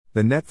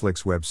The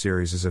Netflix web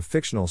series is a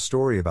fictional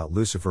story about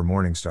Lucifer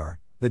Morningstar,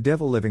 the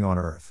devil living on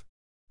Earth.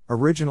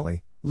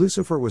 Originally,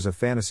 Lucifer was a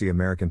fantasy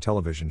American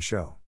television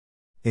show.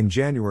 In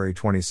January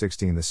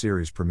 2016, the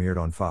series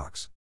premiered on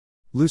Fox.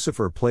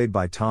 Lucifer, played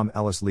by Tom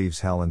Ellis,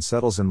 leaves hell and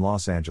settles in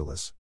Los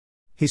Angeles.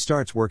 He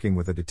starts working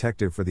with a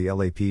detective for the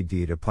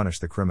LAPD to punish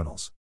the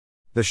criminals.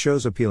 The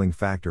show's appealing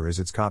factor is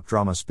its cop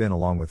drama spin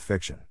along with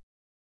fiction.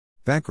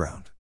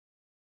 Background: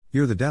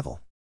 you're the devil.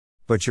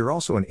 But you're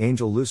also an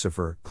angel.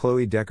 Lucifer,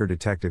 Chloe Decker.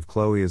 Detective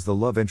Chloe is the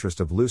love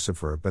interest of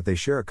Lucifer, but they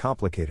share a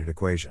complicated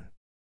equation.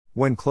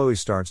 When Chloe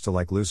starts to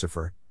like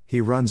Lucifer, he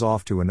runs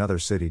off to another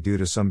city due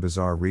to some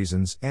bizarre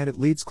reasons, and it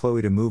leads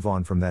Chloe to move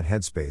on from that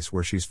headspace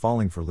where she's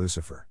falling for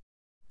Lucifer.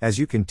 As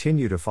you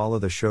continue to follow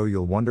the show,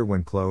 you'll wonder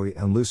when Chloe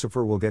and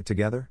Lucifer will get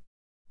together.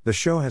 The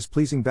show has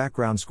pleasing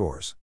background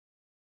scores.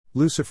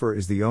 Lucifer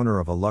is the owner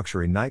of a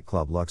luxury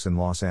nightclub Lux in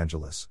Los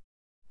Angeles.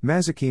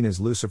 Mazikeen is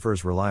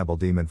Lucifer's reliable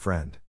demon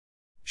friend.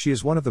 She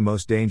is one of the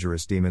most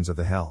dangerous demons of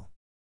the hell.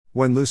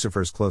 When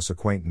Lucifer's close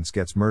acquaintance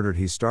gets murdered,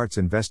 he starts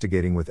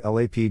investigating with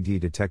LAPD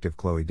detective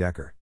Chloe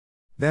Decker.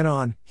 Then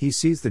on, he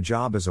sees the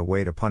job as a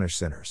way to punish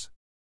sinners.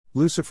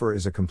 Lucifer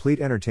is a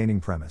complete entertaining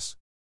premise.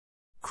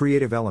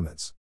 Creative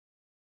elements.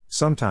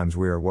 Sometimes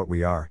we are what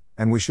we are,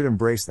 and we should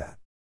embrace that.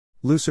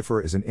 Lucifer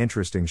is an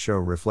interesting show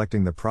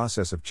reflecting the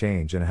process of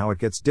change and how it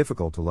gets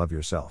difficult to love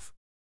yourself.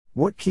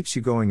 What keeps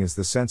you going is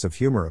the sense of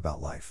humor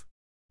about life.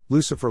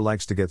 Lucifer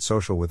likes to get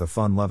social with a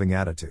fun-loving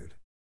attitude.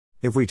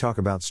 If we talk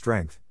about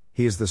strength,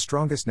 he is the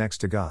strongest next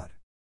to God.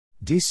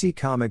 DC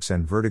Comics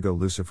and Vertigo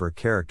Lucifer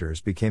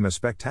characters became a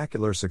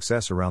spectacular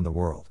success around the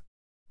world.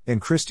 In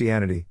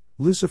Christianity,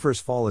 Lucifer's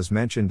fall is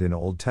mentioned in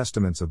Old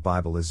Testaments of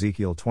Bible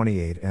Ezekiel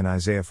 28 and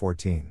Isaiah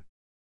 14.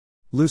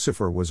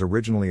 Lucifer was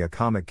originally a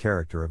comic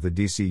character of the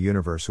DC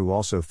Universe who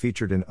also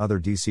featured in other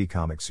DC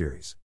comic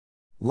series.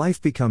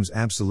 Life becomes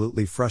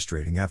absolutely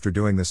frustrating after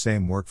doing the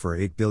same work for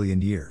 8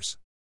 billion years.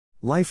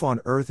 Life on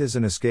Earth is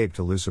an escape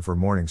to Lucifer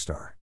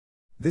Morningstar.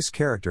 This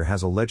character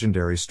has a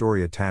legendary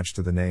story attached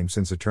to the name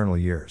since eternal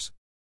years.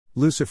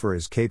 Lucifer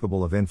is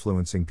capable of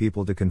influencing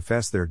people to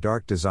confess their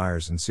dark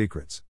desires and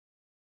secrets.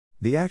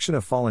 The action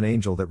of fallen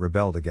angel that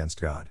rebelled against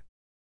God.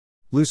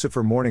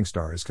 Lucifer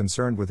Morningstar is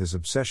concerned with his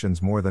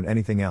obsessions more than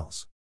anything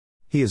else.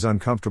 He is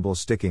uncomfortable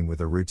sticking with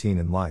a routine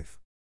in life.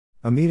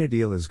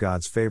 Amenadiel is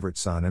God's favorite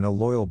son and a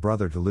loyal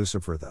brother to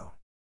Lucifer, though.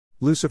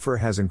 Lucifer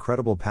has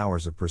incredible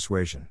powers of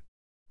persuasion.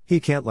 He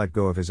can't let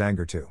go of his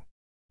anger too.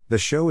 The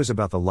show is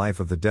about the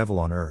life of the devil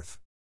on Earth.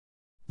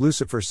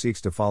 Lucifer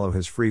seeks to follow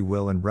his free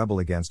will and rebel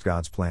against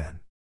God's plan.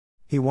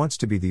 He wants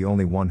to be the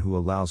only one who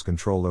allows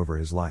control over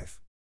his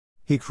life.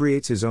 He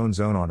creates his own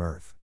zone on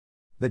Earth.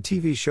 The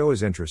TV show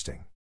is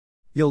interesting.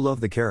 You'll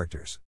love the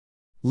characters.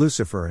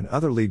 Lucifer and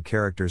other lead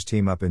characters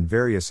team up in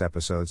various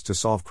episodes to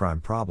solve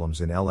crime problems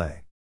in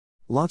LA.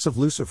 Lots of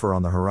Lucifer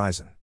on the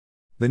horizon.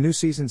 The new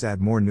seasons add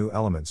more new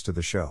elements to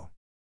the show.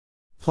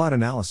 Plot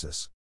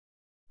analysis.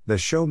 The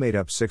show made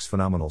up 6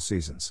 phenomenal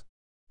seasons.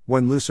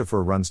 When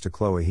Lucifer runs to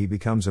Chloe, he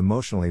becomes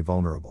emotionally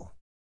vulnerable.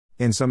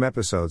 In some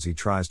episodes, he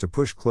tries to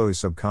push Chloe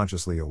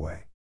subconsciously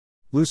away.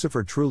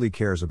 Lucifer truly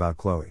cares about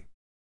Chloe.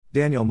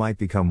 Daniel might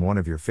become one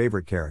of your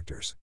favorite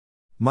characters.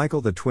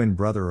 Michael, the twin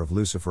brother of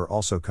Lucifer,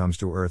 also comes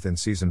to Earth in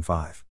Season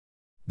 5.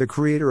 The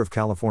creator of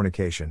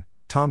Californication,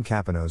 Tom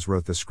Kapanos,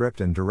 wrote the script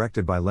and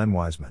directed by Len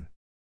Wiseman.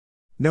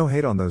 No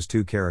hate on those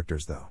two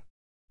characters though.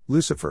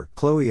 Lucifer,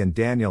 Chloe and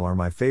Daniel are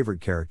my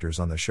favorite characters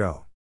on the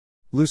show.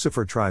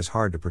 Lucifer tries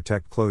hard to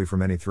protect Chloe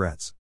from any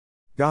threats.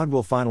 God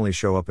will finally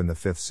show up in the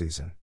 5th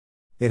season.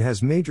 It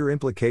has major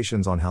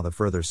implications on how the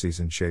further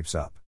season shapes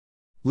up.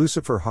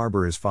 Lucifer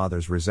harbors his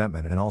father's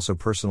resentment and also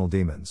personal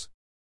demons.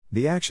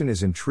 The action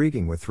is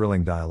intriguing with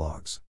thrilling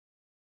dialogues.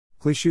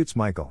 Clee shoots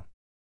Michael.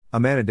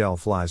 Amenadiel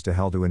flies to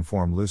hell to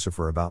inform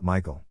Lucifer about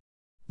Michael.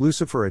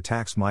 Lucifer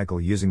attacks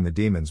Michael using the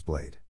demon's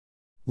blade.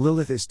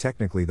 Lilith is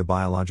technically the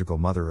biological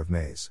mother of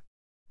Maze.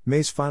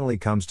 Maze finally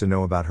comes to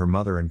know about her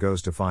mother and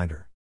goes to find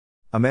her.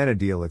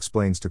 Amenadiel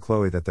explains to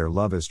Chloe that their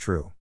love is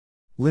true.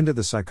 Linda,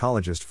 the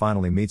psychologist,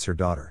 finally meets her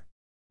daughter.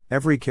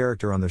 Every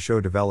character on the show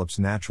develops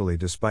naturally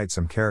despite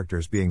some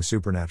characters being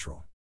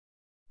supernatural.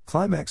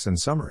 Climax and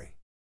summary.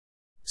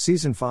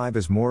 Season 5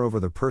 is more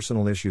over the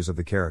personal issues of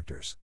the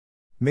characters.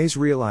 Maze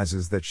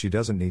realizes that she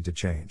doesn't need to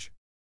change.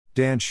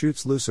 Dan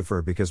shoots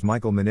Lucifer because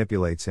Michael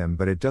manipulates him,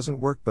 but it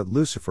doesn't work, but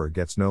Lucifer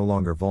gets no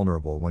longer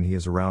vulnerable when he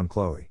is around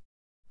Chloe.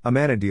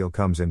 Amenadiel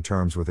comes in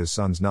terms with his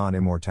son's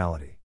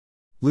non-immortality.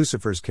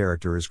 Lucifer's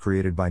character is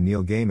created by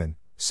Neil Gaiman,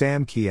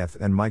 Sam Kieth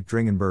and Mike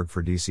Dringenberg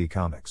for DC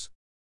Comics.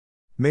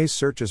 Maze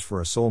searches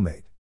for a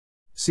soulmate.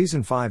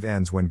 Season 5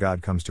 ends when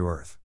God comes to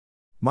Earth.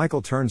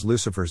 Michael turns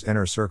Lucifer's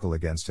inner circle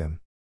against him.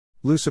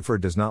 Lucifer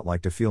does not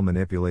like to feel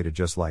manipulated,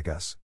 just like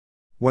us.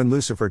 When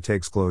Lucifer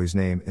takes Chloe's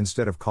name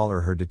instead of call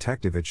her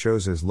detective, it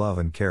shows his love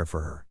and care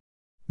for her.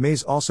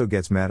 Maze also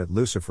gets mad at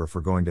Lucifer for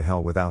going to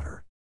hell without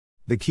her.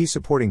 The key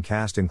supporting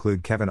cast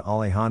include Kevin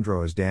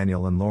Alejandro as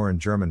Daniel and Lauren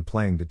German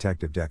playing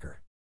Detective Decker.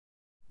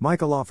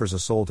 Michael offers a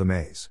soul to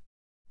Maze.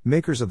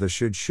 Makers of the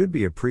should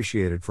be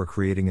appreciated for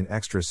creating an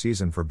extra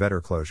season for better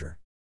closure.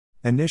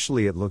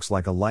 Initially, it looks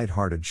like a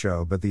light-hearted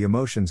show, but the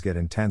emotions get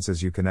intense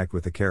as you connect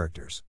with the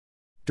characters.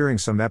 During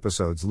some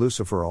episodes,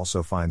 Lucifer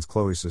also finds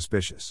Chloe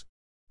suspicious.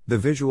 The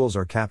visuals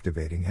are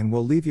captivating and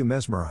will leave you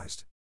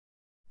mesmerized.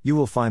 You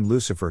will find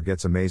Lucifer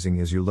gets amazing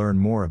as you learn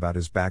more about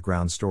his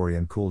background story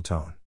and cool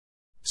tone.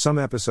 Some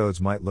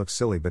episodes might look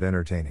silly but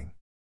entertaining.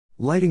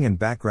 Lighting and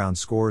background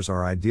scores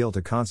are ideal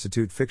to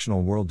constitute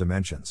fictional world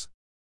dimensions.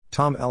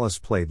 Tom Ellis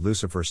played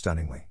Lucifer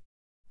stunningly.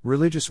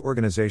 Religious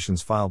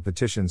organizations filed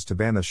petitions to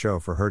ban the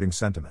show for hurting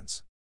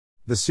sentiments.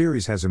 The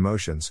series has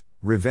emotions,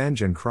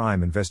 revenge and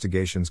crime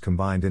investigations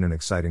combined in an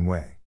exciting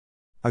way.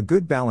 A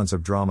good balance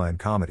of drama and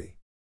comedy.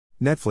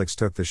 Netflix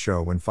took the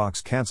show when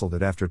Fox canceled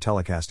it after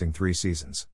telecasting 3 seasons.